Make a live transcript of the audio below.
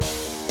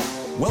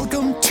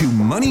Welcome to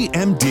Money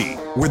MD,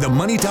 where the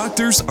money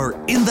doctors are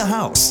in the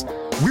house.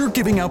 We're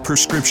giving out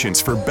prescriptions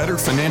for better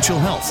financial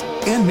health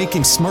and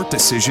making smart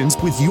decisions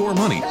with your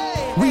money.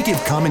 We give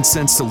common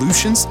sense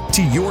solutions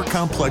to your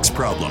complex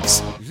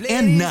problems.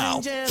 And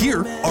now, here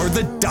are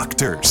the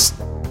doctors.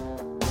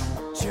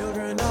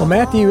 Well,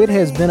 Matthew, it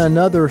has been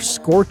another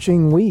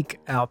scorching week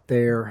out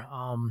there,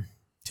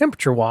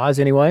 temperature-wise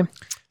anyway.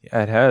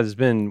 Yeah, it has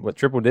been,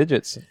 triple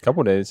digits, a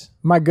couple days.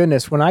 My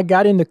goodness, when I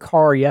got in the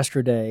car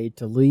yesterday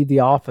to leave the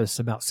office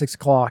about 6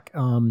 o'clock,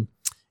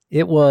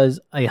 it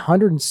was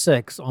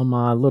 106 on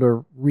my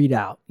little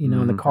readout,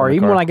 in the car,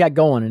 even when I got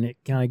going, and it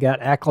kind of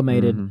got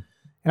acclimated. And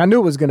I knew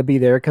it was going to be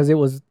there because that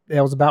was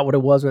about what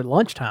it was at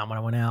lunchtime when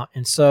I went out.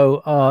 And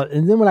so,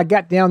 and then when I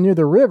got down near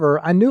the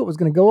river, I knew it was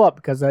going to go up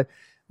because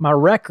my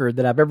record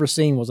that I've ever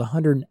seen was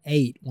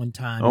 108 one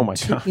time. Oh my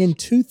gosh. In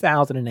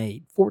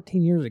 2008,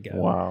 14 years ago.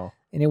 Wow.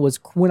 And it was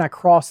when I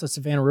crossed the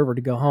Savannah River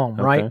to go home,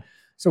 Okay. right?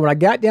 So when I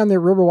got down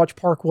there Riverwatch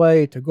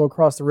Parkway to go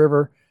across the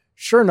river,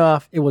 sure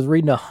enough, it was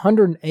reading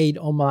 108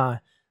 on my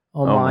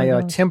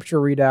temperature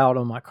readout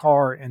on my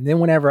car. And then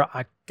whenever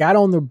I got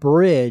on the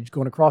bridge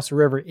going across the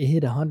river, it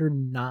hit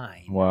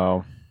 109.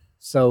 Wow.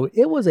 So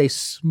it was a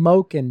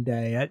smoking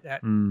day.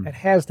 It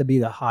has to be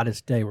the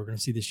hottest day we're going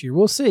to see this year.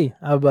 We'll see.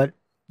 But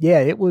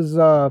yeah, it was.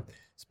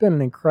 It's been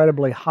an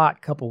incredibly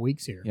hot couple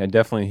weeks here. Yeah,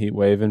 definitely a heat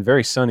wave, and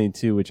very sunny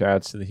too, which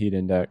adds to the heat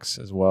index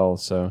as well.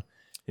 So,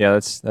 yeah,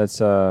 that's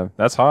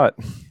hot.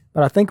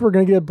 But I think we're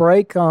going to get a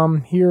break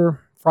here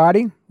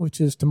Friday, which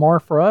is tomorrow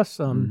for us.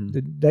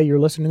 The day you're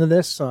listening to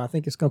this, so I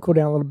think it's going to cool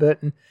down a little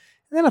bit, and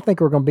then I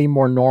think we're going to be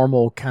more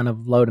normal, kind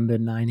of low to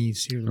mid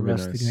 90s here the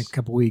rest of the next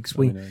couple weeks.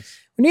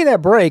 We need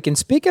that break. And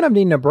speaking of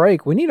needing a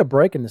break, we need a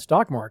break in the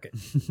stock market.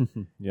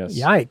 Yes.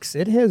 Yikes.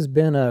 It has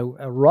been a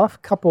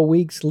rough couple of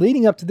weeks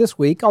leading up to this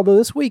week, although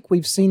this week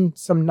we've seen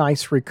some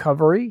nice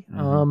recovery.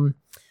 So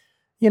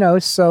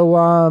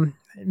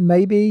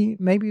maybe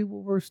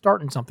we're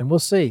starting something. We'll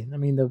see. I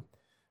mean,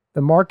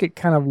 the market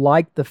kind of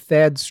liked the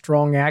Fed's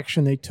strong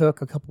action they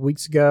took a couple of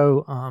weeks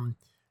ago,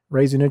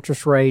 raising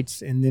interest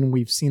rates, and then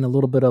we've seen a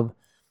little bit of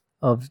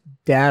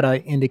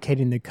data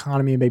indicating the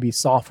economy may be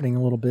softening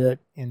a little bit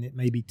and it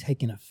may be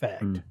taking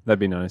effect. That'd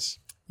be nice.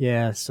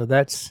 Yeah, so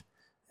that's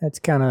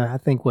kind of, I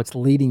think, what's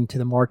leading to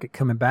the market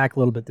coming back a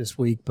little bit this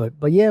week. But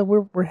yeah,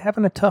 we're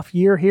having a tough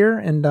year here,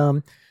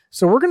 and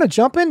so we're going to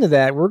jump into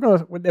that.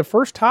 The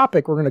first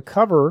topic we're going to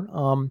cover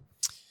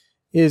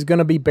is going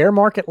to be bear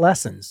market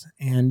lessons,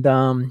 and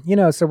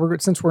so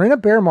since we're in a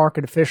bear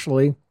market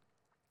officially,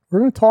 we're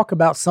going to talk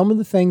about some of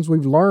the things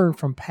we've learned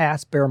from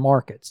past bear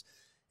markets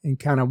and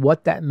kind of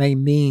what that may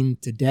mean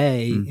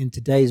today in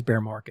today's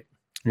bear market.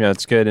 Yeah,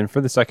 that's good. And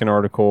for the second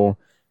article,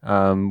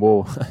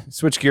 we'll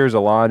switch gears a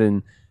lot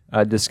and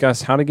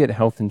discuss how to get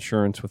health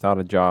insurance without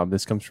a job.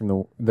 This comes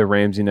from the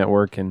Ramsey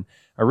Network, and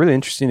really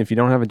interesting. If you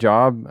don't have a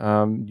job,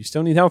 you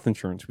still need health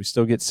insurance. We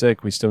still get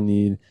sick. We still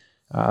need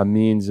a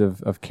means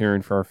of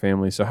caring for our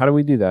family. So how do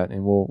we do that?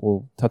 And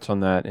we'll touch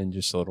on that in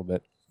just a little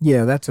bit.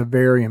 Yeah, that's a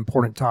very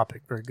important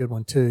topic. Very good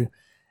one, too,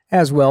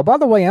 as well. By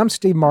the way, I'm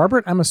Steve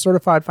Marbert. I'm a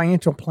certified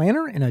financial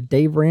planner and a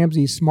Dave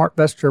Ramsey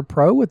SmartVestor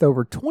Pro with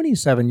over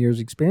 27 years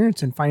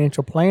experience in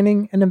financial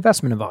planning and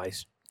investment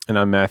advice. And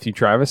I'm Matthew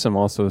Travis. I'm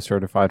also a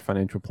certified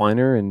financial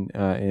planner and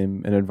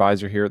am an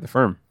advisor here at the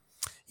firm.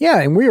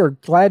 Yeah, and we are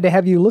glad to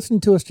have you listen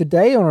to us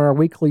today on our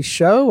weekly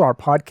show. Our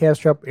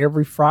podcasts are up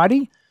every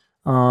Friday,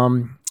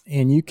 and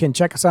you can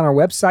check us on our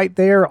website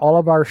there. All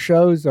of our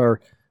shows are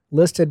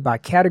listed by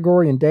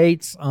category and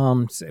dates.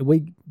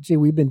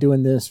 We've been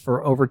doing this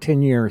for over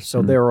 10 years,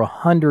 so there are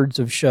hundreds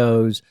of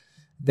shows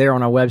there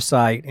on our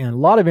website and a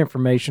lot of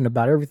information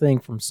about everything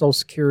from Social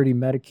Security,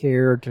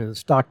 Medicare, to the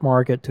stock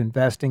market, to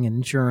investing and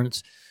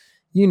insurance.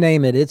 You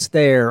name it, it's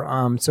there.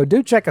 So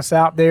do check us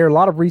out there. A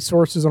lot of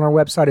resources on our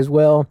website as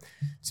well.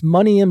 It's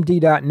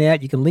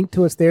moneymd.net. You can link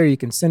to us there. You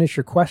can send us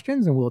your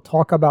questions, and we'll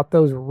talk about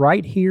those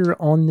right here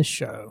on the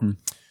show.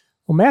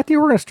 Well, Matthew,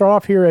 we're going to start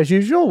off here, as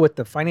usual, with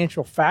the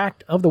financial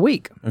fact of the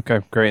week.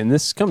 Okay, great. And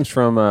this comes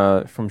from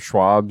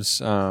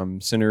Schwab's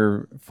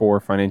Center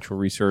for Financial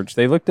Research.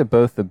 They looked at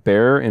both the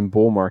bear and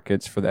bull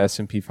markets for the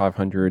S&P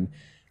 500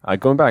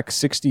 going back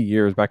 60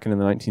 years, back into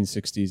the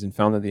 1960s, and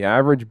found that the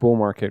average bull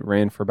market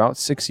ran for about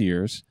 6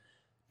 years,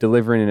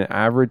 delivering an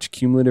average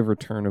cumulative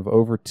return of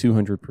over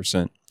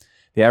 200%.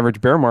 The average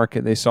bear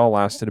market they saw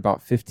lasted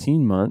about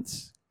 15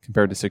 months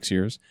compared to 6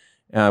 years,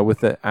 with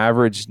the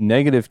average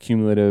negative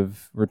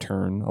cumulative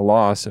return, a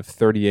loss of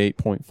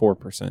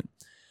 38.4%.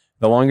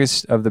 The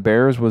longest of the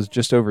bears was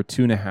just over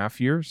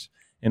 2.5 years,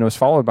 and it was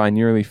followed by a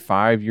nearly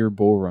 5-year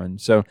bull run.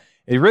 So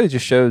it really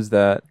just shows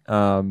that,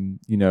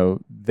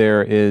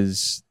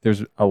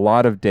 there's a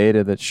lot of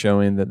data that's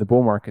showing that the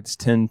bull markets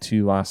tend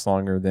to last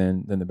longer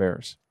than the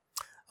bears.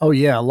 Oh,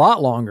 yeah, a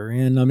lot longer.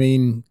 And I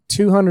mean,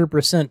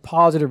 200%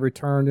 positive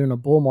return in a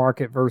bull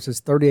market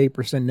versus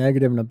 38%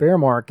 negative in a bear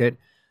market.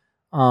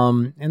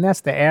 And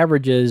that's the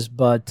averages,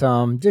 but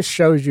just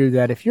shows you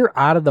that if you're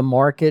out of the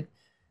market,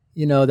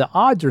 the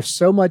odds are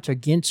so much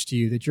against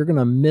you that you're going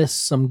to miss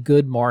some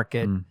good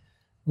market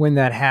when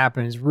that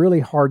happens. Really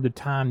hard to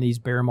time these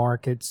bear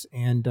markets.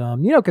 And,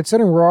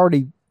 considering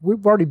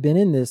we've already been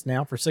in this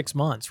now for 6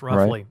 months,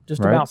 roughly,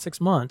 about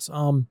 6 months.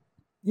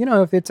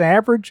 If it's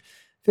average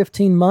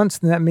 15 months,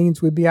 then that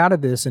means we'd be out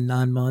of this in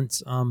 9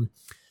 months.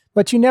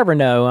 But you never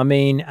know. I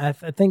mean, I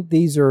think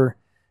these are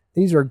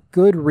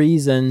good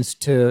reasons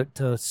to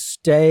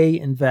stay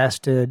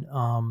invested.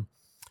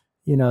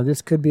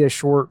 This could be a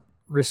short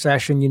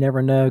recession. You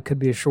never know. It could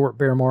be a short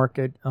bear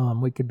market.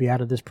 We could be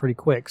out of this pretty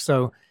quick.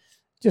 So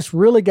just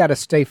really got to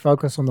stay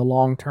focused on the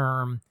long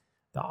term.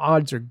 The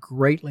odds are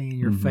greatly in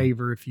your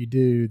favor if you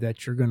do,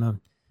 that you're gonna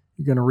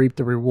reap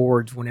the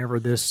rewards whenever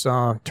this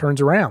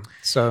turns around.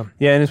 So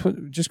yeah, and it's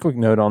just a quick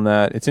note on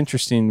that. It's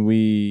interesting.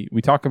 We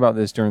talk about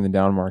this during the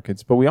down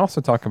markets, but we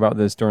also talk about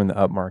this during the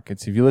up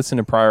markets. If you listen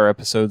to prior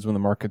episodes when the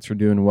markets are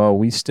doing well,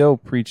 we still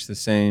preach the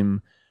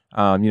same.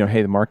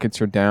 Hey, the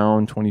markets are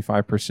down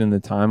 25% of the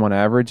time on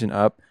average, and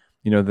up,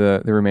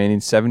 the remaining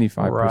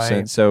 75%.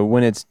 Right. So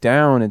when it's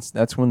down,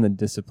 that's when the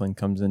discipline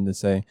comes in to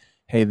say,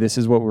 hey, this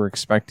is what we're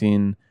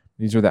expecting.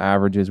 These are the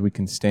averages. We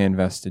can stay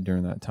invested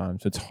during that time.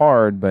 So it's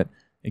hard, but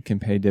it can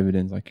pay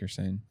dividends, like you're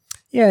saying.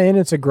 Yeah, and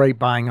it's a great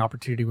buying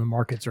opportunity when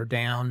markets are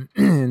down.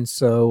 And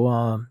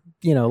so,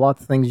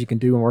 lots of things you can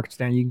do when markets are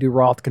down. You can do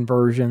Roth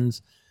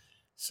conversions.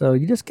 So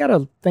you just got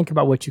to think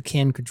about what you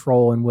can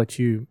control and what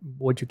you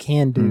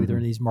can do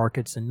during these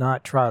markets, and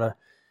not try to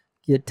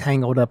get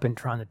tangled up in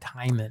trying to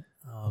time it.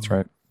 That's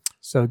right.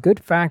 So good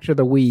factor of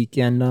the week.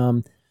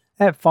 And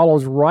that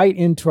follows right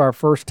into our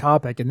first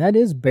topic, and that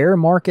is bear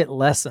market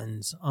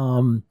lessons.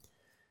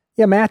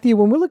 Matthew,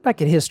 when we look back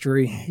at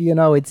history,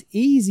 it's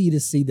easy to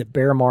see that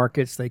bear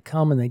markets, they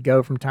come and they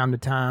go from time to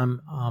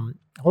time.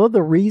 Although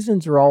the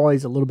reasons are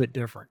always a little bit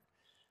different.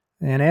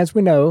 And as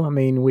we know, I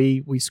mean,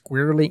 we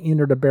squarely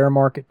entered a bear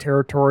market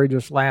territory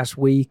just last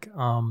week.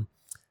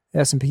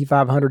 S&P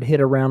 500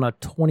 hit around a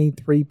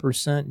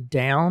 23%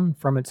 down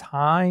from its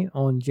high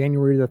on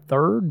January the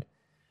 3rd.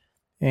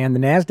 And the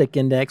NASDAQ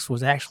index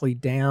was actually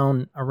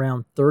down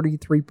around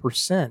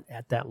 33%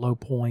 at that low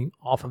point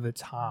off of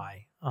its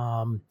high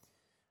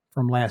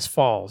from last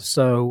fall.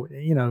 So,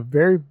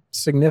 very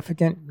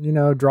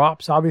significant,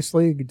 drops.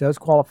 Obviously, it does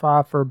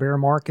qualify for a bear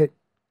market.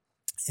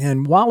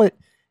 And while it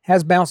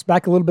has bounced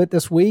back a little bit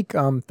this week,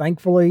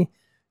 thankfully,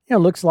 it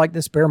looks like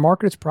this bear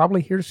market is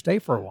probably here to stay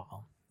for a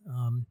while.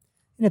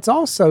 And it's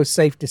also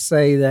safe to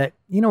say that,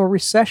 a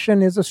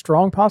recession is a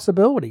strong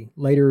possibility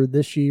later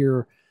this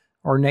year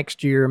or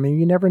next year. I mean,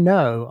 you never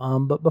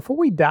know. But before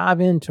we dive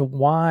into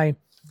why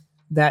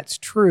that's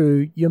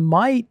true, you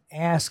might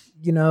ask,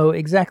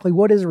 exactly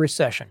what is a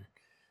recession?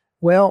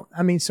 Well,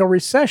 so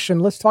recession,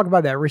 let's talk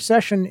about that.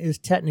 Recession is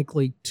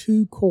technically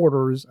 2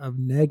 quarters of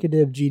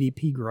negative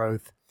GDP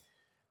growth.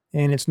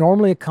 And it's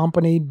normally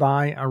accompanied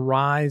by a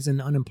rise in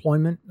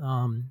unemployment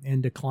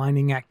and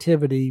declining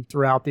activity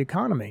throughout the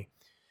economy.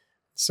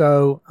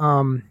 So,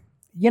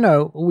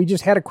 we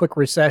just had a quick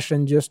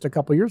recession just a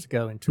couple of years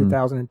ago in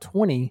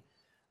 2020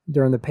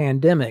 during the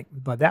pandemic,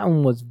 but that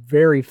one was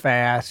very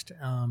fast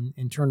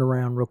and turned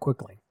around real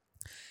quickly.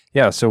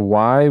 Yeah. So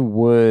why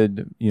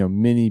would,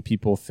 many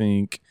people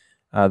think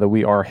that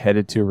we are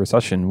headed to a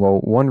recession? Well,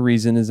 one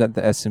reason is that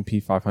the S&P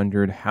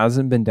 500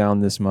 hasn't been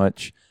down this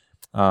much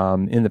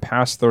in the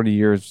past 30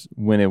 years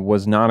when it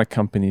was not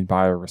accompanied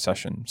by a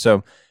recession.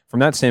 So from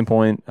that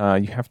standpoint,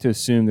 you have to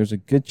assume there's a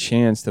good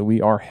chance that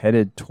we are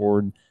headed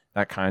toward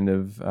that kind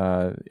of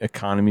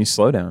economy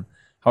slowdown.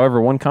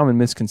 However, one common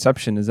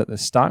misconception is that the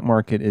stock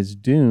market is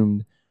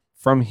doomed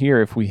from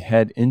here if we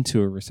head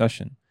into a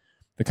recession.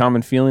 The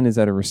common feeling is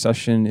that a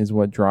recession is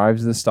what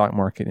drives the stock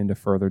market into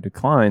further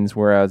declines,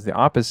 whereas the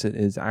opposite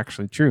is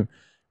actually true.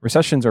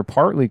 Recessions are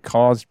partly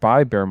caused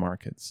by bear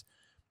markets.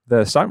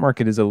 The stock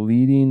market is a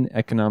leading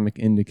economic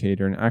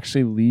indicator and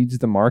actually leads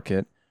the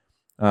market,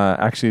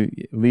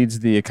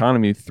 leads the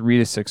economy 3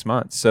 to 6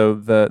 months. So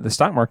the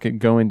stock market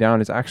going down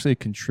is actually a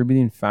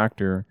contributing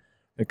factor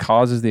that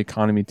causes the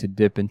economy to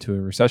dip into a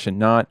recession,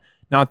 not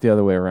the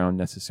other way around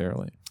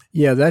necessarily.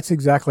 Yeah, that's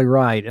exactly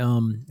right.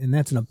 And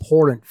that's an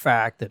important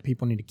fact that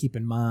people need to keep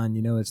in mind.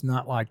 It's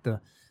not like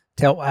the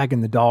tail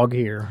wagging the dog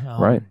here.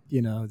 Right.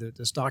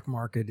 The stock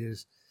market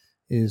is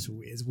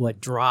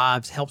what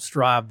helps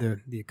drive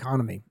the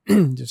economy,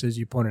 just as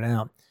you pointed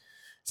out.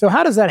 So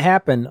how does that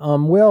happen?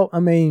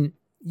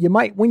 You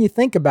might, when you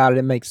think about it,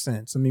 it makes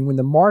sense. When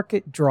the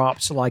market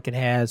drops like it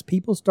has,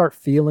 people start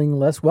feeling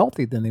less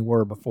wealthy than they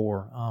were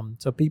before.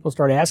 So people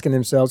start asking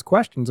themselves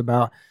questions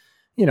about,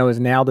 is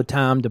now the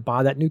time to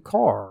buy that new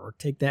car or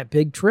take that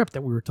big trip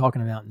that we were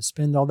talking about and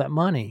spend all that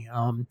money?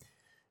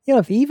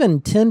 If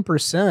even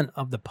 10%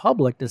 of the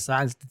public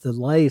decides to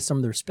delay some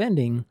of their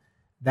spending,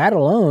 that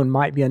alone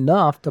might be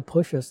enough to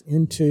push us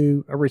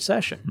into a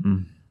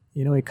recession.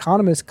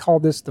 Economists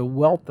call this the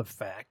wealth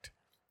effect.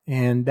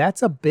 And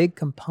that's a big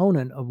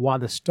component of why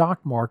the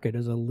stock market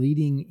is a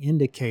leading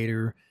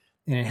indicator,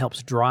 and it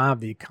helps drive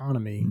the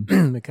economy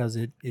because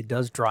it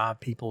does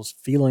drive people's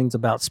feelings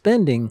about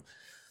spending.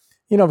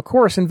 Of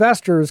course,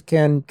 investors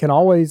can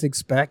always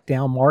expect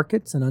down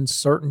markets and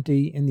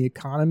uncertainty in the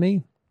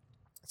economy.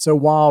 So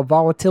while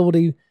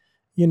volatility,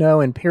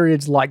 in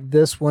periods like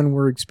this one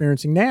we're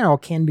experiencing now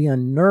can be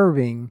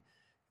unnerving.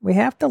 We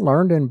have to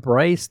learn to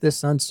embrace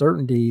this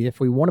uncertainty if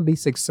we want to be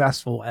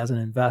successful as an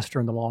investor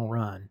in the long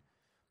run.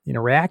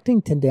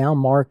 Reacting to down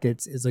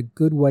markets is a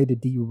good way to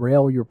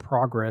derail your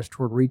progress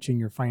toward reaching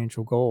your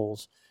financial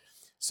goals.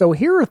 So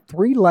here are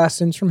 3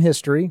 lessons from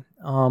history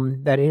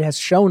that it has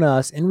shown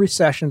us in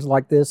recessions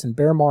like this and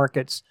bear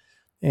markets,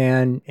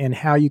 and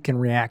how you can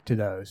react to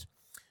those.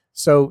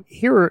 So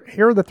here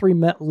are the 3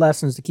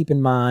 lessons to keep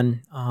in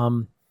mind.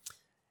 And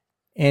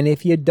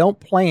if you don't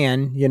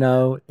plan,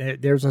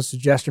 there's a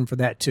suggestion for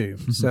that too.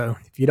 Mm-hmm. So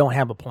if you don't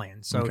have a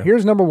plan. So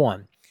Here's number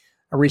 1.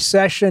 A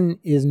recession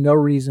is no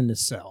reason to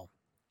sell.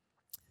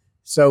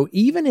 So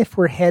even if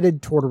we're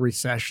headed toward a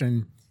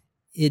recession,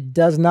 it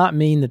does not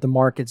mean that the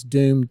market's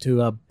doomed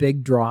to a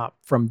big drop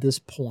from this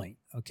point,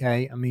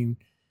 okay? I mean,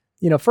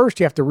 first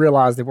you have to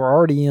realize that we're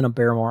already in a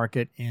bear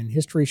market, and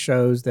history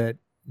shows that,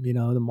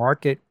 the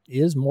market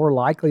is more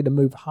likely to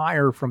move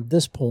higher from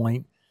this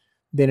point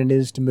than it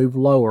is to move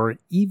lower,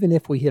 even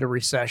if we hit a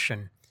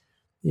recession,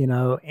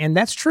 and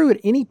that's true at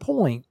any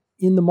point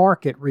in the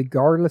market,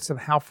 regardless of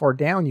how far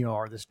down you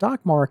are. The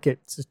stock market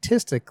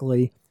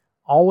statistically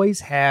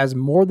always has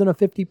more than a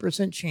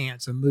 50%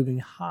 chance of moving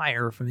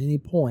higher from any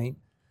point,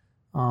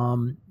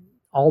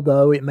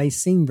 although it may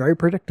seem very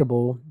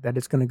predictable that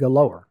it's going to go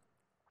lower.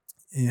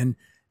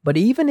 But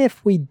even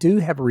if we do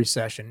have a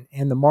recession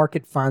and the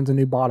market finds a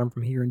new bottom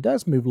from here and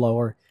does move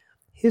lower,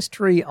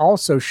 history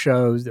also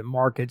shows that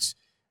markets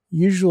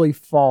usually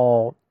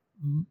fall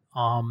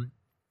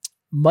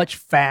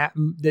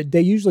that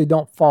they usually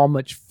don't fall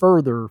much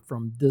further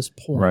from this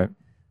point. Right.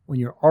 When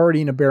you're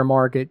already in a bear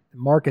market, the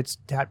market's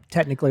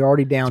technically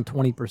already down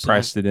 20%.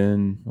 Priced it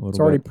in a little bit. It's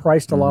already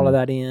priced a lot of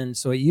that in,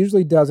 so it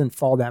usually doesn't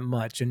fall that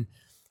much. And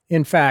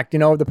in fact,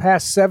 over the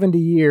past 70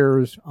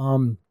 years,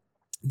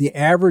 the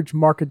average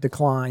market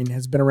decline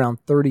has been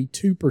around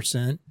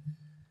 32%.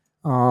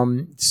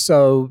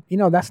 So,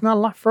 that's not a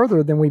lot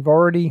further than we've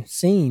already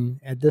seen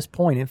at this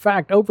point. In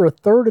fact, over a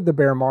third of the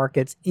bear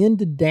markets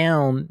ended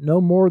down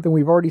no more than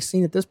we've already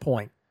seen at this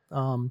point.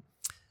 Wow.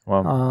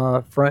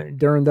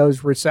 During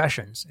those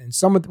recessions, and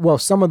some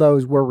of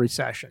those were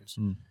recessions.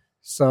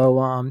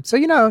 So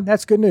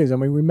that's good news. I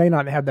mean, we may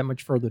not have that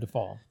much further to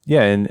fall.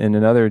 Yeah, and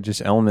another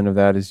just element of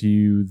that is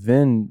you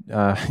then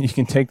you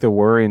can take the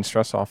worry and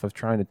stress off of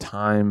trying to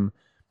time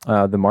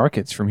the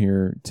markets from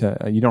here to.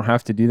 You don't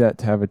have to do that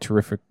to have a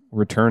terrific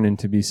return and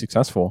to be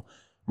successful.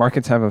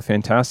 Markets have a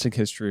fantastic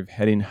history of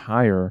heading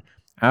higher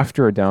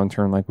after a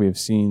downturn like we have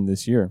seen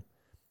this year.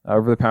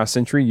 Over the past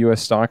century,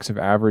 U.S. stocks have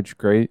averaged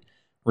great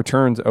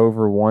returns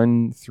over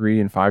 1, 3,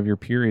 and 5 year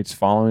periods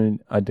following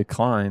a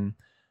decline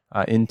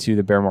into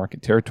the bear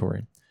market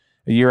territory.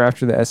 A year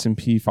after the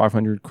S&P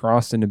 500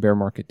 crossed into bear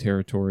market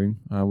territory,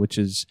 which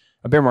is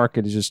a bear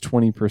market is just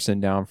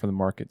 20% down from the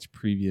market's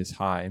previous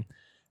high,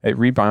 it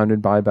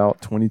rebounded by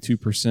about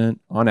 22%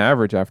 on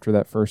average after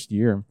that first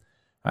year.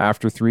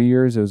 After 3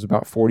 years, it was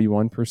about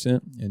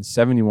 41% and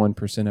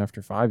 71%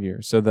 after 5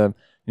 years. So the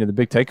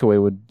big takeaway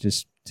would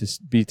just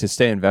be to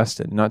stay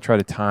invested and not try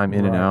to time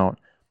in and out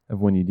of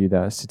when you do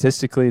that.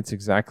 Statistically, it's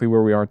exactly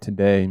where we are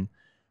today.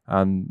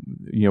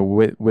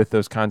 With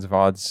those kinds of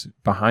odds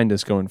behind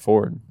us going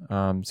forward.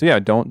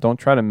 Don't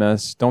try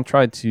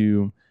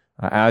to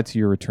add to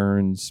your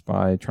returns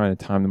by trying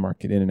to time the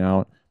market in and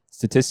out.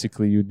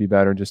 Statistically, you'd be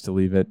better just to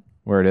leave it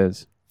where it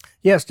is.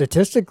 Yeah,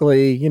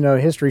 statistically,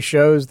 history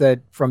shows that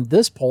from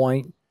this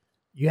point,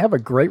 you have a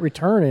great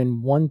return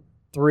in 1,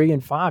 3,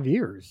 and 5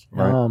 years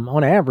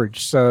on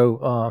average.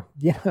 So,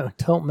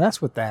 don't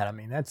mess with that. I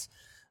mean,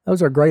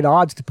 those are great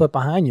odds to put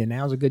behind you.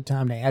 Now's a good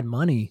time to add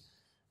money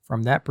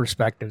from that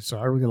perspective. So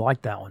I really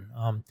like that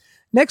one.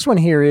 Next one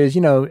here is,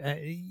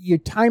 you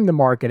time the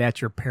market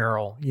at your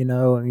peril,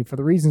 for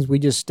the reasons we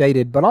just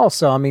stated, but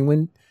also,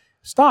 when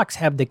stocks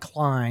have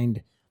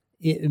declined,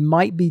 it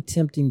might be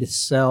tempting to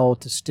sell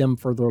to stem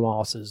further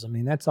losses.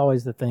 That's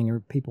always the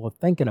thing people are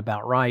thinking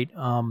about, right?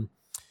 And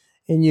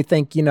you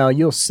think,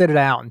 you'll sit it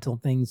out until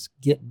things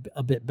get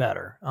a bit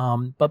better.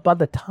 But by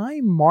the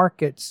time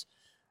markets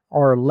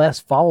are less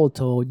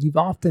volatile, you've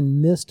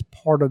often missed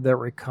part of their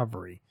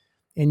recovery.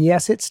 And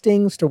yes, it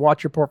stings to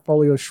watch your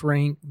portfolio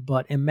shrink,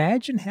 but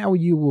imagine how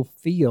you will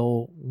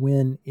feel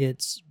when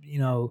it's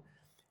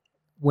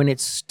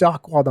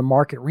stuck while the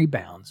market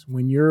rebounds,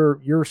 when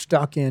you're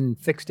stuck in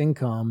fixed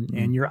income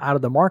and you're out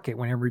of the market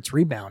whenever it's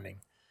rebounding.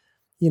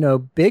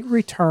 Big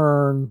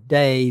return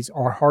days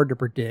are hard to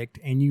predict,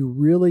 and you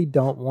really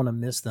don't want to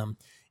miss them.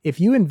 If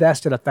you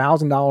invested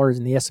 $1,000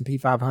 in the S&P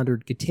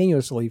 500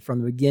 continuously from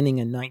the beginning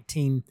in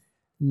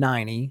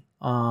 1990,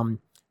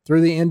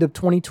 through the end of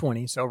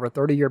 2020, so over a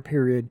 30-year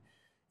period,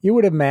 you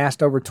would have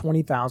amassed over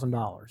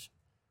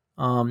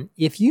 $20,000.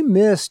 If you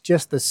missed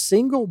just the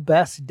single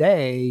best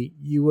day,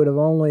 you would have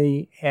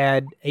only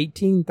had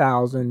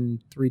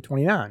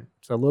 $18,329,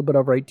 so a little bit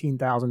over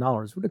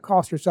 $18,000. It would have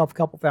cost yourself a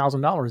couple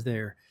 $1,000s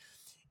there.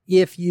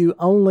 If you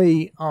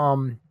only,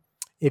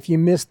 if you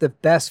missed the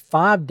best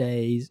 5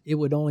 days, it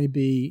would only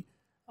be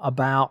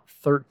about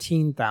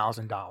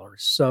 $13,000.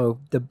 So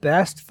the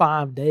best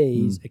 5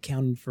 days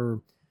accounted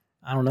for,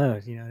 I don't know,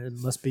 it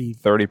must be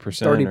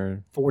 30%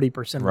 or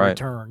 40% of the Right,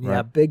 return. Yeah, right.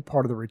 a big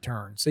part of the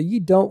return. So you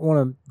don't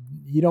want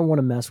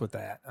to mess with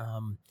that.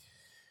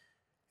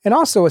 And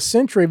also, a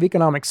century of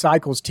economic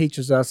cycles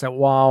teaches us that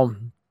while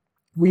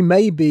we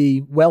may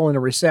be well in a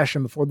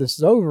recession before this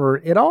is over,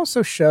 it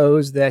also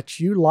shows that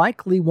you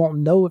likely won't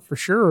know it for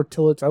sure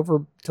till it's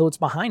over, till it's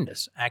behind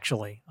us,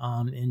 actually,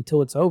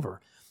 until it's over.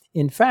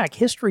 In fact,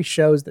 history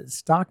shows that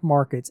stock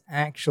markets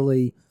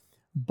actually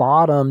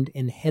bottomed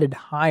and headed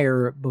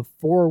higher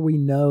before we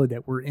know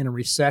that we're in a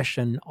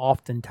recession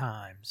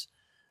oftentimes.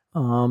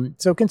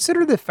 So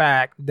consider the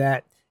fact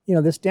that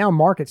this down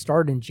market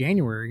started in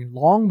January,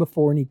 long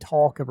before any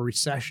talk of a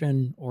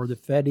recession or the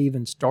Fed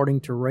even starting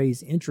to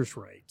raise interest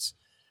rates.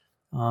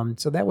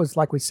 So that was,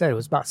 like we said, it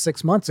was about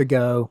 6 months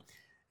ago.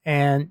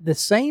 And the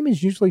same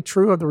is usually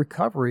true of the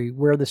recovery,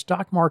 where the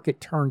stock market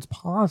turns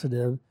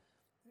positive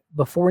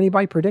before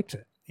anybody predicts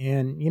it.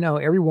 And,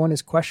 everyone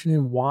is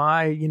questioning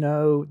why,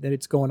 that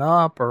it's going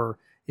up, or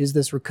is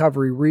this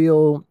recovery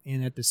real?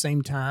 And at the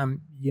same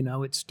time,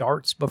 it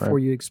starts before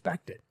you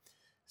expect it.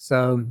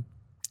 So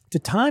to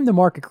time the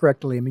market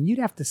correctly, you'd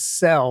have to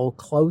sell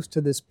close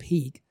to this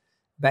peak,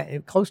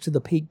 close to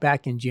the peak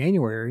back in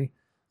January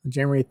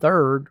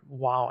 3rd,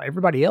 while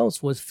everybody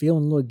else was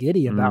feeling a little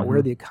giddy about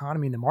where the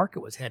economy and the market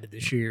was headed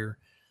this year.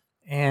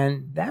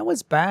 And that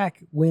was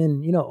back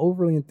when,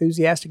 overly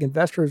enthusiastic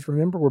investors,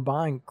 remember, were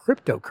buying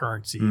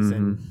cryptocurrencies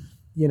and,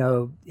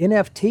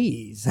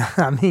 NFTs.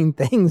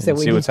 Things that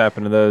we see what's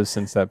happened to those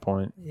since that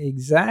point.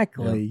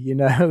 Exactly.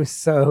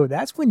 So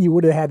that's when you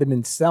would have had to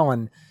been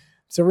selling.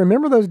 So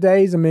remember those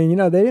days? They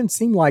didn't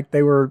seem like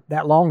they were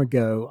that long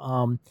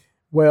ago.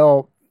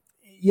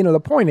 The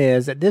point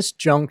is, at this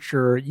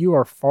juncture, you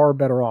are far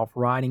better off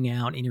riding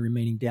out any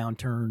remaining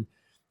downturn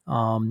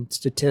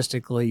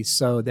statistically,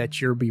 so that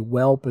you'll be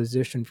well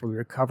positioned for the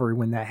recovery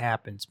when that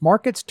happens.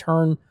 Markets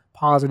turn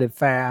positive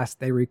fast.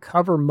 They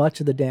recover much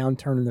of the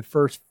downturn in the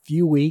first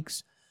few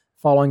weeks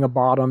following a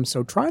bottom.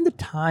 So trying to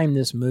time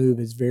this move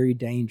is very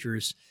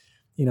dangerous.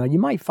 You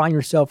might find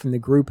yourself in the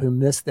group who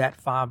missed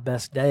that 5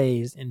 best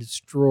days and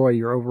destroy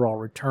your overall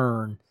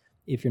return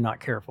if you're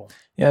not careful.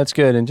 Yeah, that's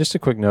good. And just a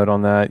quick note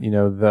on that,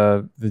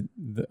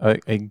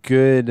 a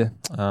good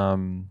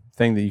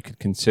thing that you could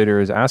consider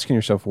is asking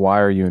yourself,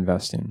 why are you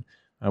investing?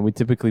 We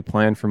typically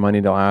plan for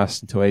money to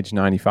last until age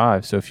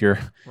 95. So if you're,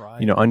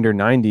 under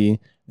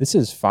 90, this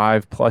is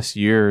 5+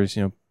 years,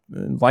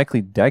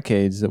 likely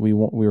decades that we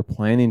were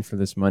planning for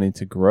this money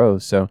to grow.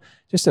 So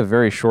just a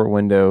very short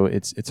window.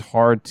 It's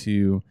hard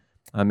to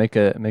make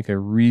a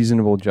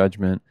reasonable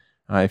judgment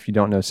if you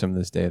don't know some of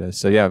this data.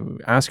 So yeah,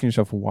 asking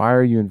yourself, why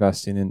are you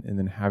investing in, and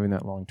then having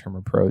that long-term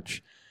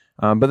approach.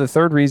 But the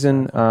third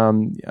reason,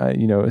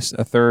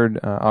 a third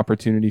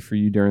opportunity for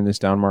you during this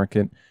down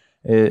market,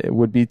 it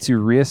would be to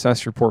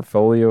reassess your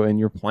portfolio and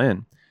your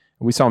plan.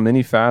 We saw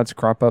many fads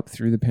crop up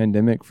through the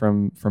pandemic,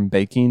 from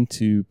baking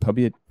to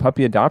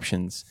puppy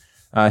adoptions.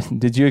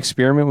 Did you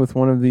experiment with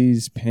one of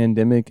these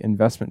pandemic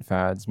investment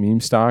fads, meme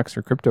stocks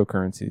or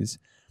cryptocurrencies?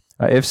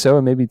 If so,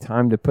 it may be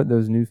time to put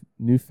those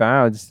new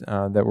fads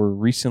that were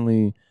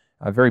recently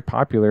very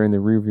popular in the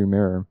rearview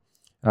mirror.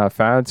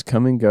 Fads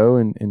come and go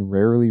and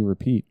rarely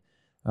repeat.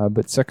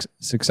 But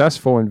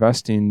successful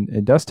investing,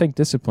 it does take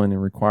discipline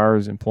and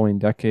requires employing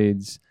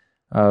decades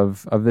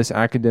of this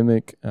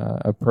academic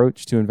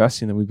approach to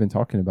investing that we've been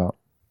talking about.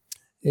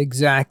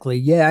 Exactly.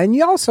 Yeah. And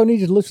you also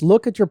need to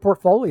look at your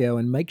portfolio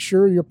and make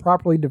sure you're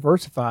properly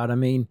diversified.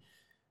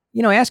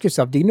 Ask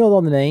yourself, do you know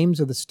all the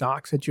names of the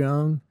stocks that you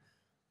own?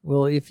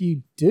 Well, if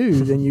you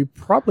do, then you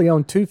probably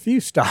own too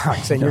few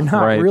stocks and you're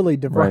not really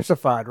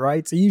diversified,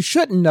 right? So you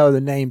shouldn't know the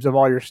names of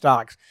all your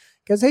stocks,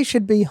 because they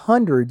should be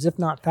hundreds, if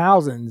not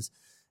thousands,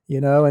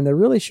 and there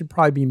really should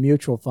probably be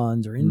mutual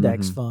funds or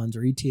index funds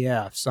or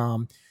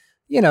ETFs.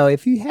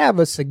 If you have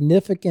a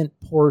significant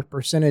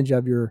percentage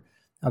of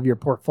your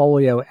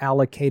portfolio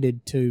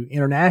allocated to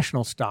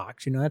international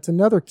stocks, that's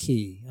another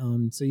key.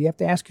 So you have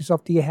to ask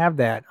yourself, do you have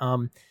that?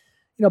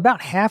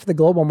 About half the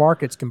global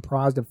market's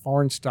comprised of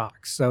foreign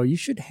stocks. So you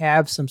should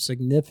have some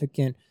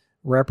significant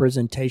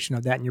representation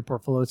of that in your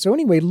portfolio. So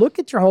anyway, look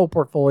at your whole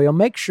portfolio,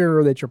 make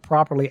sure that you're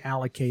properly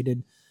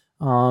allocated,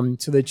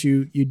 so that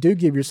you do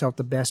give yourself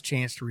the best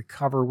chance to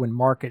recover when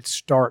markets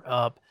start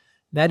up.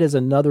 That is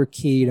another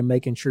key to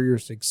making sure you're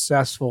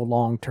successful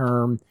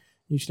long-term.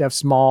 You should have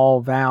small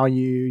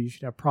value. You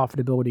should have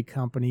profitability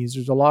companies.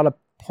 There's a lot of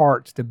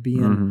parts to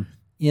being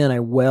in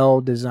a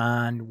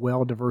well-designed,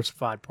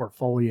 well-diversified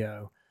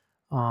portfolio.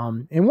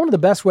 And one of the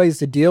best ways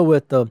to deal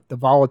with the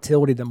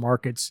volatility that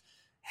markets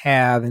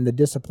have and the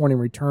disappointing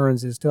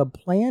returns is to have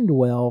planned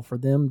well for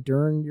them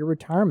during your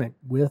retirement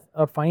with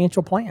a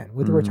financial plan,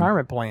 with a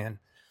retirement plan.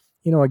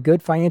 A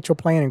good financial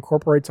plan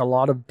incorporates a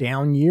lot of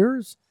down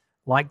years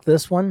like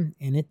this one,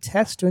 and it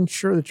tests to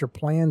ensure that your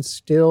plan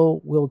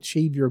still will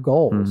achieve your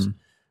goals.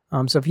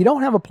 So if you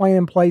don't have a plan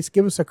in place,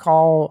 give us a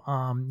call.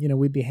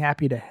 We'd be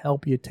happy to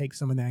help you take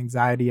some of the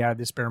anxiety out of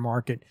this bear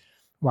market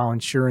while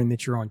ensuring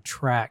that you're on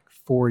track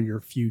for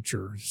your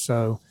future.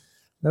 So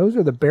those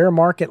are the bear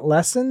market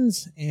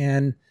lessons.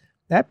 And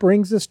that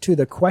brings us to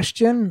the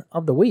question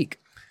of the week.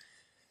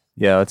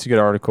 Yeah, that's a good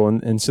article.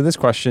 And so this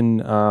question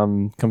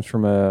comes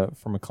from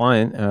a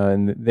client,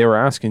 and they were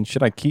asking,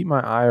 should I keep my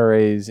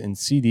IRAs in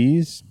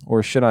CDs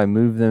or should I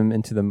move them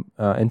into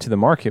the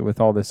market with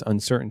all this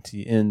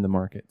uncertainty in the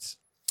markets?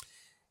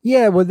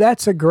 Yeah, well,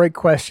 that's a great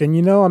question.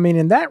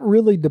 And that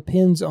really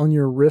depends on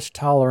your risk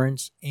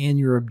tolerance and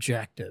your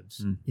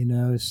objectives.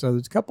 So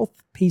there's a couple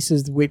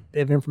pieces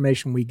of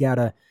information we'd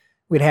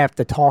have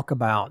to talk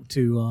about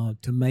to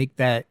make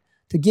that,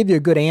 to give you a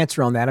good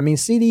answer on that.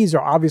 CDs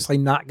are obviously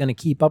not going to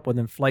keep up with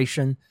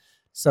inflation,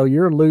 so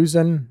you're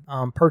losing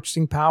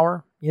purchasing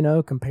power,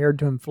 compared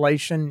to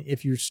inflation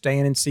if you're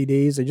staying in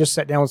CDs. I just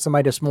sat down with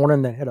somebody this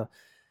morning that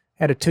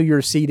had a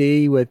 2-year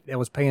CD that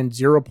was paying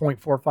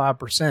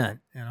 0.45%.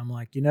 And I'm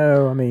like,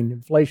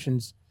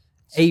 inflation's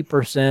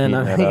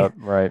 8%.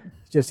 Right.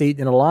 Just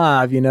eating it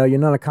alive, you're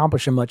not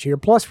accomplishing much here.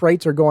 Plus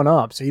rates are going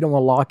up. So you don't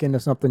want to lock into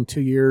something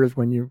 2 years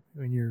when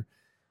your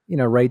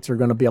rates are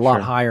going to be a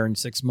lot higher in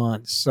 6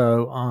 months.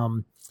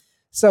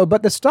 So,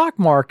 but the stock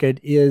market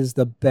is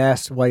the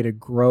best way to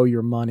grow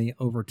your money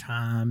over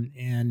time.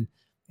 And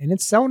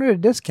it's selling at a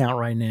discount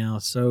right now.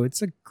 So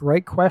it's a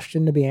great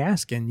question to be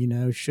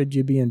asking, should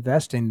you be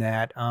investing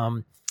that?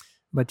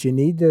 But you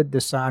need to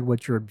decide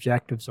what your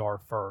objectives are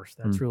first.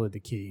 That's really the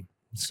key.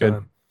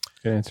 Good.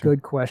 Good answer.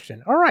 Good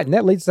question. All right. And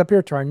that leads us up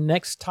here to our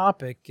next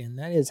topic. And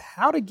that is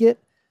how to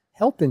get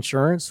health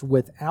insurance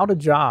without a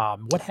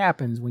job. What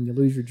happens when you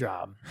lose your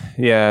job?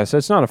 Yeah, so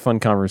it's not a fun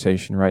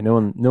conversation, right? No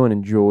one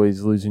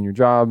enjoys losing your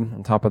job.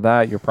 On top of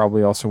that, you're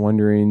probably also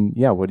wondering,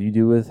 what do you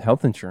do with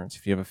health insurance?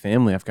 If you have a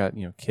family, I've got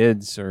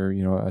kids or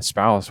a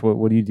spouse.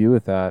 What do you do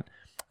with that?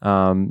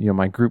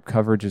 My group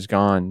coverage is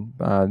gone.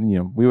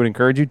 We would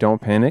encourage you,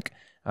 don't panic.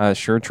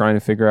 Trying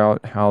to figure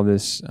out how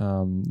this,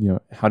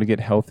 how to get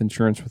health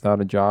insurance without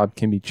a job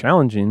can be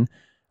challenging.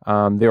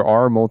 There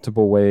are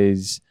multiple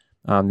ways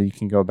that you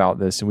can go about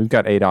this. And we've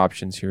got 8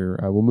 options here.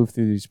 We'll move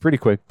through these pretty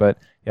quick, but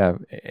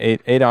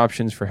eight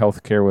options for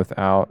healthcare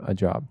without a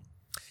job.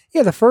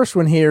 Yeah, the first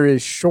one here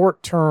is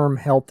short-term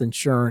health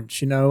insurance.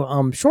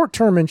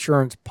 Short-term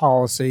insurance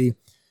policy,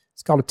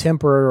 it's called a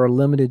temporary or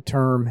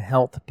limited-term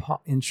health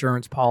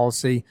insurance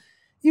policy.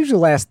 Usually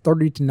lasts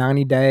 30 to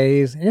 90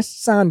 days, and it's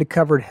designed to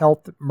cover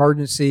health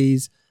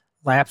emergencies,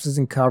 lapses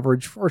in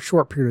coverage for a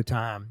short period of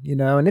time.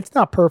 And it's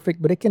not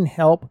perfect, but it can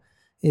help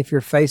if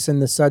you're facing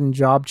the sudden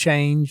job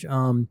change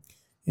and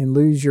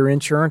lose your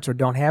insurance or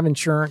don't have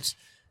insurance.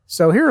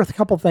 So here are a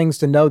couple things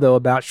to know, though,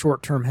 about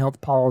short-term health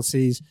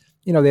policies.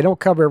 They don't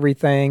cover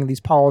everything.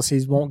 These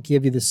policies won't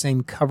give you the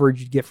same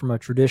coverage you get from a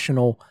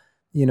traditional,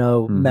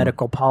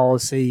 medical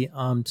policy.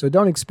 So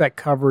don't expect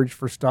coverage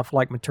for stuff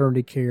like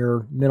maternity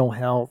care, mental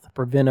health,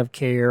 preventive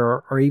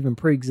care, or even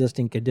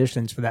pre-existing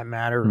conditions for that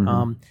matter.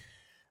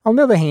 On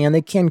the other hand,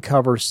 they can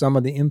cover some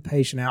of the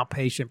inpatient,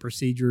 outpatient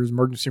procedures,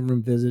 emergency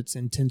room visits,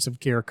 intensive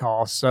care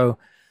costs. So,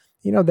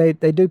 they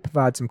do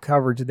provide some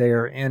coverage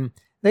there. And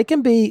they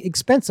can be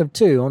expensive,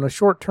 too. On a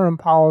short-term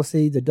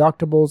policy,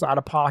 deductibles,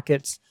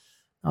 out-of-pockets,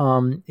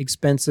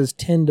 expenses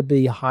tend to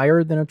be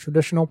higher than a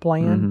traditional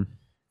plan.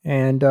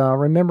 And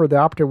remember, the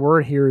operative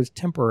word here is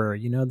temporary.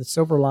 The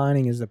silver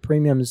lining is the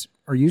premiums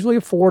are usually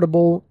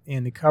affordable,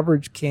 and the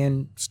coverage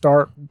can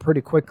start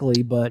pretty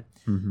quickly, but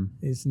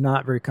it's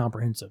not very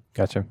comprehensive.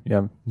 Gotcha.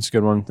 Yeah, that's a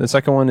good one. The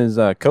second one is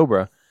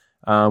COBRA.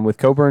 With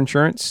COBRA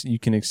insurance, you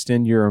can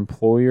extend your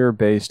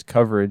employer-based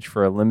coverage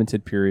for a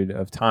limited period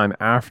of time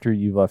after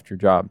you've left your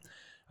job.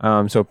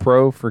 So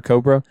pro for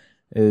COBRA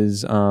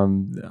is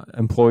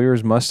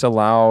employers must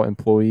allow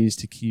employees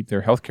to keep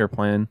their healthcare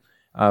plan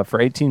for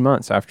 18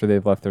 months after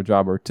they've left their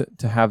job, or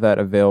to have that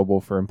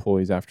available for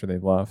employees after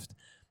they've left.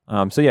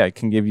 It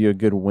can give you a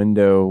good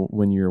window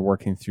when you're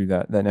working through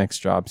that next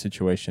job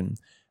situation.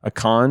 A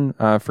con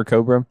for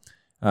COBRA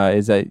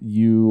is that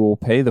you will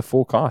pay the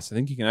full cost. I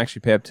think you can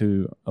actually pay up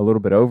to a little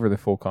bit over the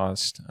full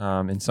cost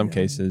in some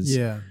cases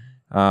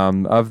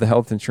of the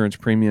health insurance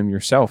premium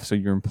yourself. So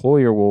your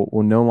employer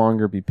will no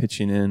longer be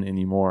pitching in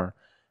anymore.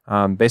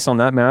 Based on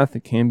that math,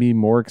 it can be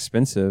more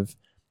expensive.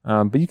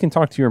 But you can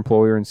talk to your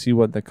employer and see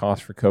what the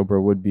cost for COBRA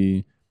would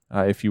be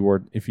if you were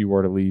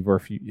to leave,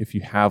 or if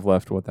you have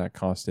left, what that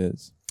cost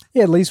is.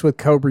 Yeah, at least with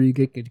COBRA, you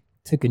get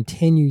to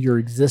continue your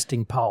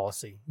existing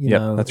policy.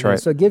 Yeah, that's right.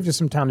 So it gives you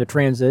some time to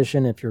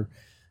transition. If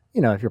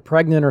you're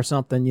pregnant or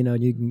something,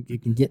 you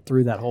can get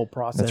through that whole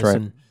process. That's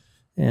right.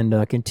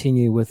 And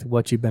continue with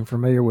what you've been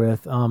familiar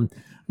with.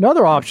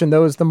 Another option,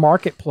 though, is the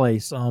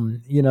marketplace.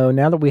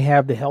 Now that we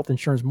have the health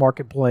insurance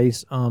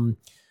marketplace,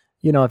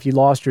 if you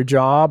lost your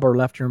job or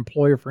left your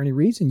employer for any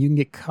reason, you can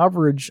get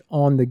coverage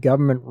on the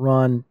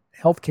government-run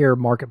healthcare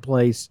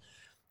marketplace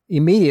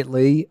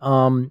immediately.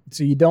 So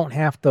you don't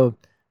have to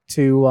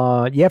you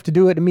have to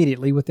do it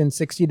immediately within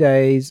 60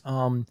 days,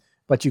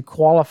 but you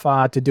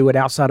qualify to do it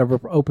outside of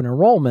open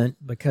enrollment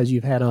because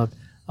you've had a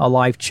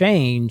life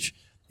change.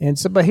 And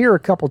so, but here are a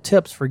couple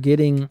tips for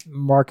getting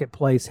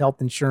marketplace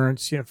health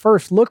insurance.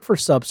 First, look for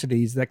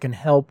subsidies that can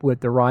help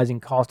with the rising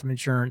cost of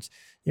insurance.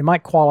 you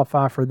might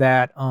qualify for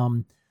that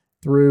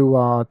through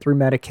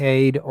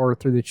Medicaid or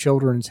through the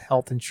Children's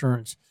Health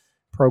Insurance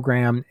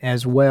Program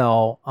as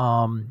well.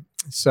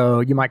 So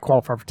you might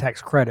qualify for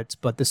tax credits,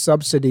 but the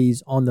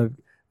subsidies on the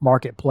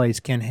marketplace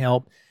can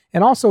help.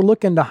 And also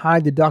look into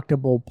high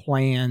deductible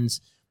plans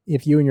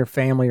if you and your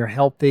family are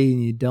healthy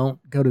and you don't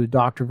go to the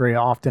doctor very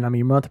often. I mean,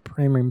 your monthly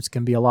premiums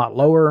can be a lot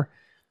lower,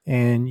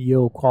 and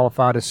you'll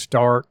qualify to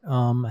start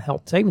a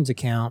health savings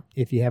account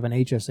if you have an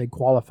HSA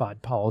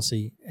qualified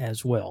policy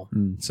as well.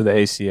 So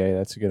the ACA,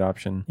 that's a good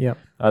option. Yep.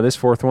 This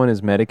fourth one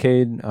is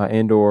Medicaid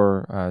and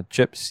or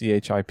CHIP,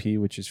 CHIP,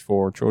 which is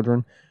for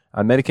children.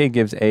 Medicaid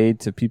gives aid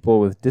to people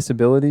with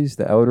disabilities,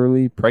 the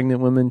elderly, pregnant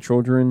women,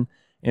 children,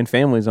 and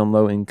families on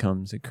low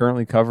incomes. It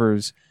currently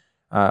covers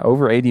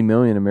over 80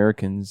 million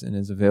Americans and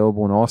is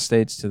available in all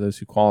states to those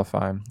who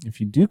qualify. If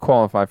you do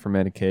qualify for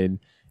Medicaid,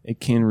 it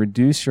can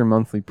reduce your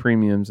monthly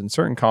premiums and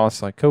certain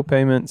costs like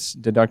co-payments,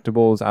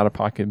 deductibles,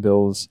 out-of-pocket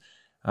bills,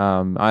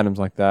 items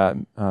like that.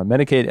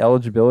 Medicaid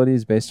eligibility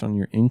is based on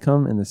your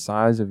income and the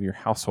size of your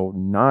household,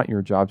 not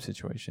your job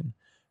situation.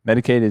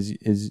 Medicaid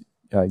is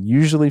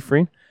usually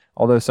free,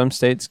 although some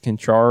states can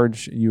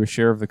charge you a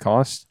share of the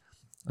cost.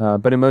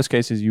 But in most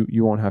cases,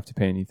 you won't have to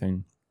pay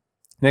anything.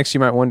 Next, you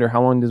might wonder,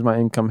 how long does my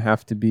income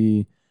have to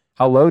be?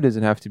 How low does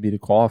it have to be to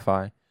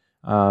qualify?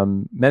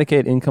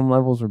 Medicaid income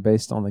levels are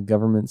based on the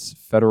government's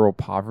federal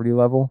poverty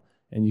level,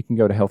 and you can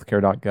go to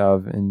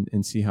healthcare.gov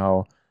and see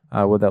how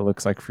what that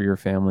looks like for your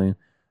family.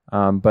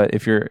 But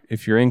if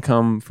your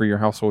income for your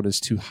household is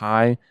too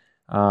high,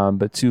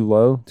 but too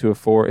low to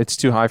afford, it's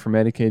too high for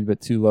Medicaid,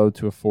 but too low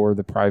to afford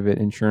the private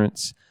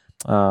insurance.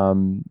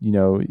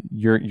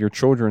 Your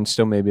children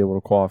still may be able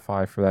to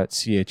qualify for that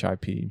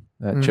CHIP,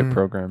 that CHIP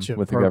program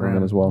with the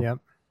government as well. Yep.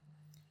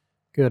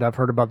 Good. I've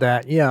heard about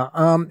that. Yeah.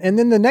 And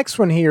then the next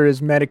one here is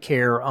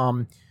Medicare.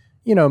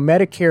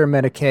 Medicare and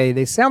Medicaid,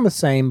 they sound the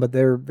same, but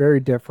they're very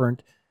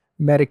different.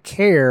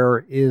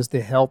 Medicare is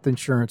the health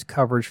insurance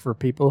coverage for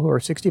people who are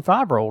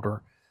 65 or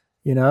older,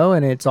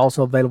 and it's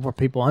also available for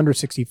people under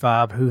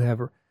 65 who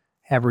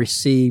have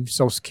received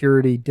Social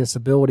Security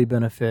disability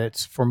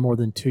benefits for more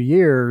than 2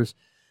 years.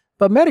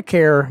 But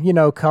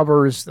Medicare,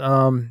 covers,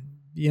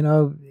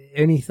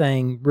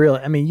 anything really.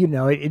 I mean,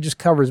 it just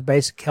covers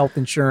basic health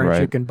insurance.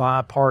 Right. You can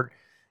buy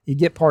you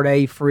get Part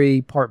A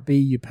free, Part B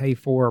you pay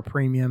for a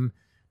premium.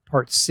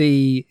 Part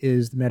C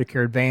is the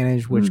Medicare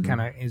Advantage, which kind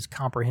of is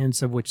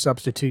comprehensive, which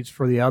substitutes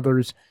for the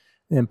others.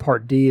 And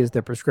Part D is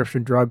the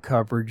prescription drug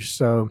coverage.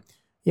 So,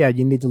 yeah,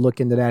 you need to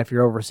look into that. If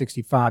you're over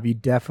 65, you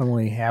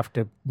definitely have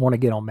to want to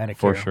get on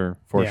Medicare.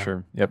 For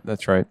sure. Yep,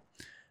 that's right.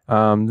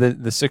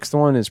 The sixth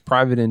one is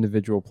private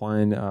individual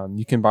plan.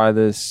 You can buy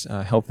this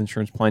health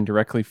insurance plan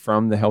directly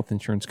from the health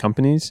insurance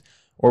companies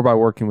or by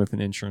working with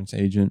an insurance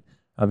agent.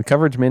 The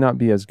coverage may not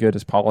be as good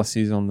as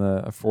policies on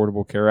the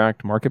Affordable Care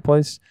Act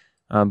marketplace,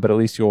 but at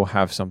least you'll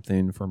have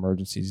something for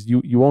emergencies.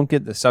 You won't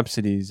get the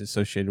subsidies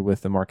associated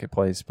with the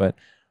marketplace, but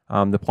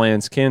the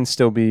plans can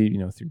still be,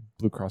 through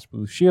Blue Cross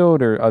Blue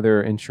Shield or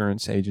other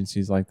insurance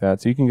agencies like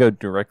that. So you can go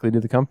directly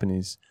to the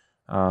companies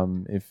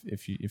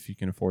if you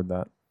can afford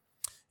that.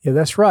 Yeah,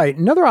 that's right.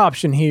 Another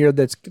option here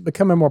that's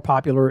becoming more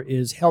popular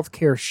is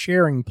healthcare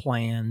sharing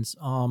plans.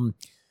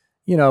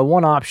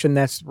 One option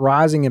that's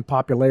rising in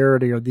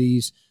popularity are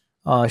these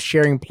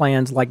sharing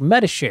plans like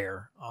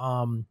Medishare.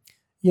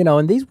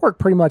 And these work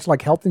pretty much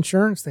like health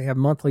insurance. They have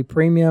monthly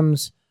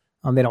premiums.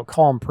 They don't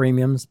call them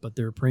premiums, but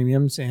they're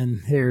premiums,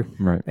 and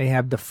they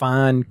have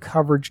defined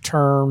coverage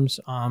terms.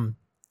 The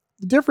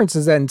difference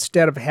is that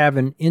instead of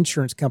having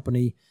insurance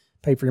company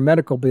pay for your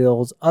medical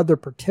bills, other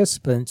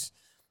participants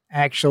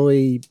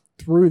actually,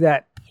 through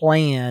that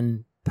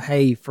plan,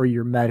 pay for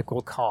your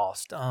medical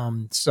cost.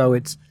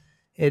 So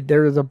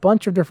there's a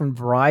bunch of different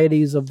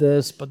varieties of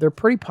this, but they're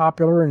pretty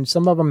popular, and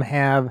some of them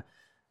have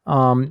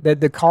that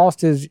the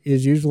cost is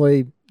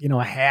usually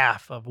a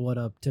half of what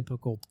a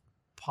typical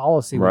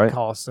policy would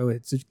cost. So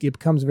it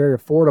becomes very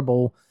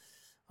affordable.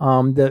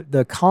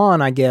 The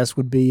con, I guess,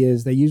 would be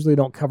is they usually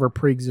don't cover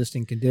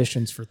pre-existing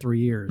conditions for 3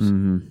 years.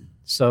 Mm-hmm.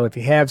 So if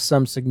you have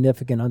some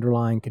significant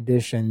underlying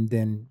condition,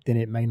 then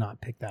it may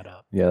not pick that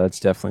up. Yeah, that's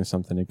definitely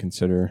something to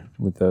consider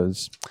with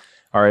those.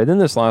 All right, then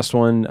this last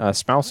one,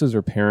 spouses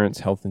or parents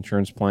health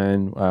insurance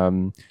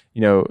plan.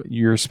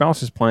 Your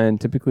spouse's plan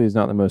typically is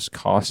not the most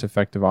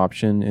cost-effective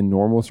option in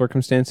normal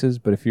circumstances,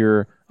 but if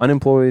you're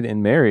unemployed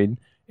and married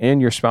and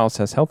your spouse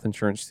has health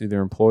insurance through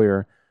their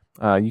employer,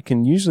 you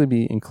can usually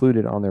be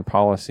included on their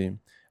policy.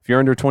 If you're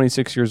under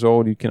 26 years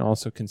old, you can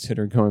also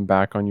consider going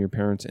back on your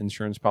parents'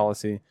 insurance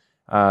policy.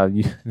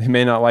 They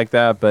may not like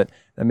that, but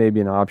that may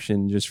be an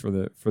option just for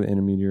the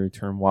intermediary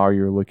term while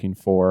you're looking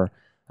for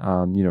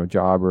a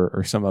job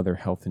or some other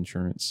health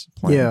insurance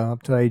plan. Yeah,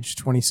 up to age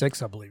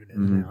 26, I believe it is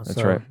now.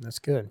 That's right. That's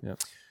good.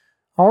 Yep.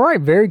 All right,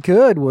 very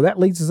good. Well, that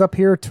leads us up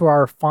here to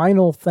our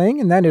final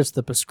thing, and that is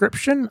the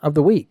prescription of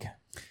the week.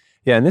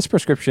 Yeah, and this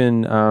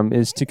prescription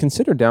is to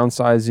consider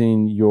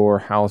downsizing your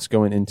house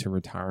going into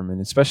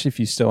retirement, especially if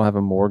you still have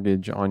a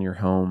mortgage on your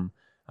home.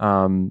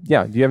 Do you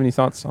have any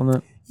thoughts on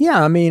that?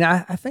 Yeah, I mean,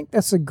 I think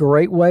that's a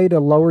great way to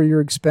lower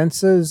your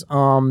expenses.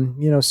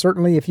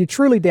 Certainly if you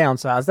truly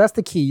downsize, that's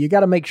the key. You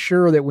got to make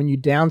sure that when you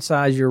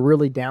downsize, you're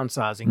really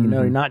downsizing. You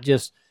know, you're not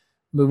just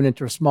moving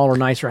into a smaller,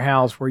 nicer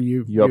house where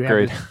you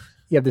upgrade.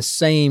 You have the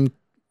same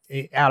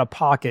out of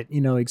pocket,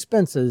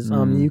 expenses.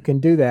 You can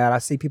do that. I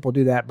see people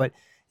do that, but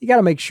you got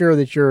to make sure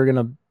that you're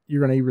gonna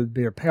either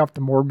be able to pay off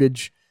the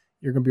mortgage,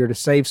 you're gonna be able to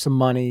save some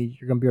money,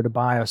 you're gonna be able to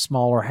buy a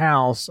smaller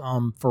house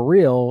for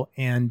real,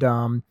 and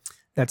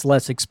that's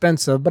less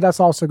expensive, but that's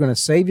also going to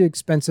save you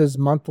expenses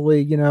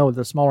monthly, with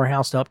a smaller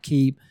house to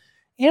upkeep,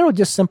 and it'll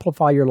just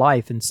simplify your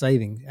life in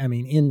saving. I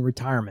mean, in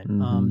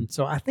retirement.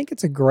 So I think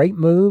it's a great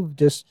move.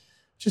 Just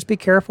be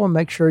careful and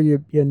make sure you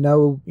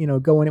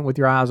go in it with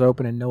your eyes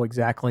open and know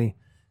exactly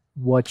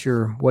what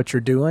you're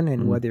doing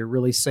and whether you're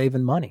really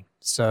saving money.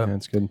 So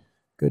that's good.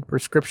 Good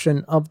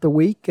prescription of the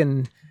week.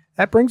 And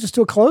that brings us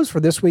to a close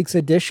for this week's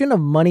edition of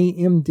Money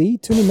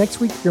MD. Tune in next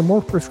week to hear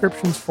more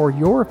prescriptions for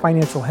your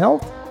financial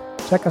health.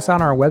 Check us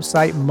out on our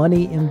website,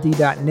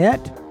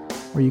 moneymd.net,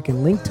 where you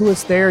can link to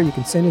us there. You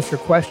can send us your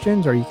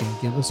questions, or you can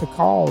give us a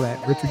call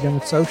at Richard Young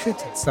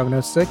Associates at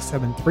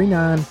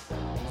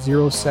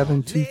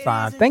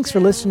 706-739-0725. Thanks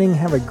for listening.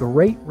 Have a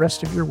great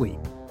rest of your week.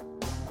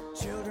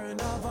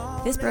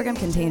 This program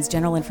contains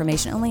general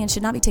information only and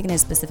should not be taken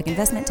as specific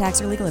investment, tax,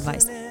 or legal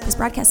advice. This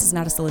broadcast is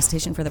not a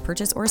solicitation for the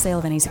purchase or sale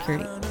of any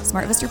security.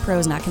 SmartVestor Pro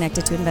is not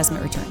connected to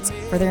investment returns.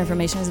 Further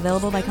information is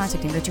available by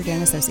contacting Richard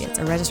Young Associates,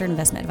 a registered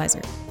investment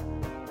advisor.